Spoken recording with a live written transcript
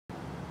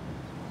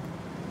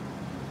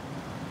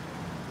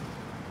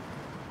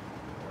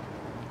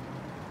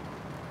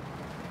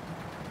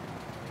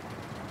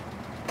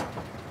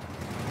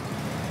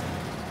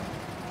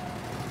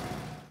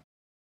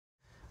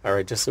All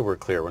right, just so we're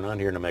clear, we're not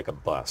here to make a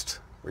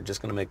bust. We're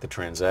just going to make the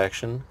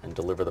transaction and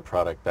deliver the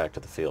product back to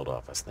the field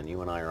office. Then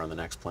you and I are on the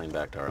next plane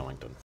back to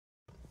Arlington.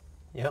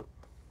 Yep,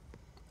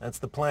 that's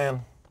the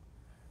plan.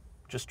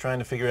 Just trying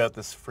to figure out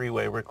this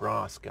Freeway Rick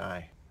Ross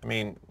guy. I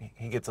mean,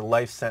 he gets a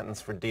life sentence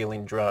for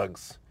dealing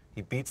drugs.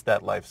 He beats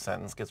that life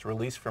sentence, gets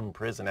released from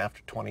prison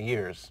after 20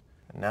 years.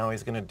 And now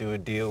he's going to do a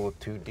deal with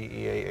 2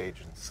 DEA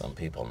agents. Some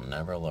people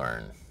never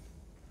learn.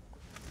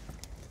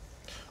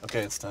 Okay,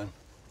 it's time.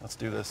 Let's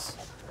do this.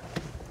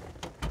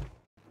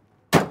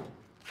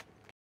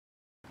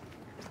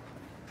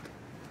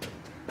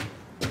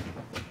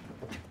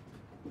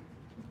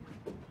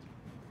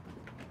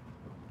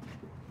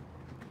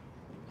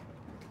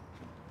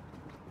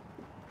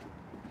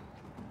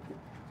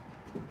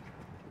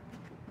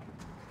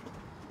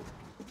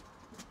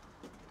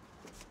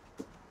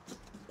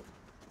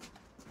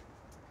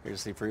 Here to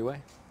see Freeway?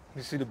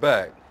 You see the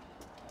bag.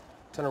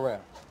 Turn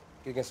around.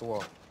 Get against the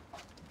wall.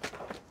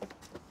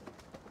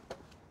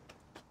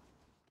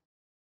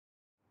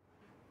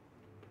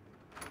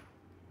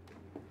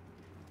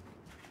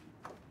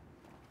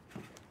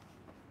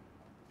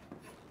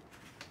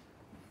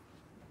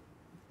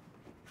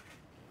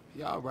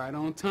 Y'all right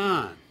on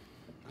time.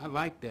 I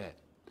like that.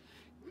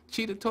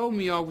 Cheetah told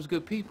me y'all was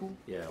good people.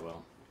 Yeah,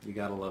 well, you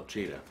gotta love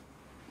Cheetah.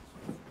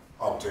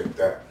 I'll take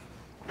that.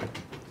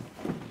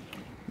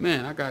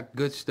 Man, I got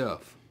good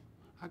stuff.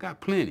 I got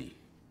plenty.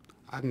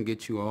 I can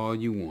get you all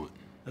you want.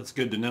 That's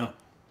good to know.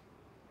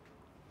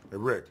 Hey,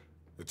 Rick,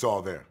 it's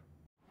all there.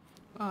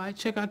 All right,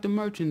 check out the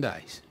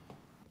merchandise.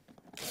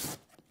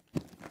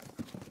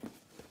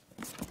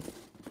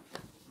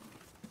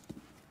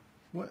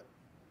 What?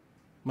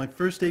 My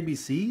first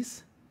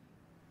ABCs?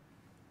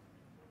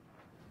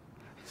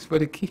 It's for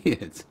the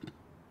kids.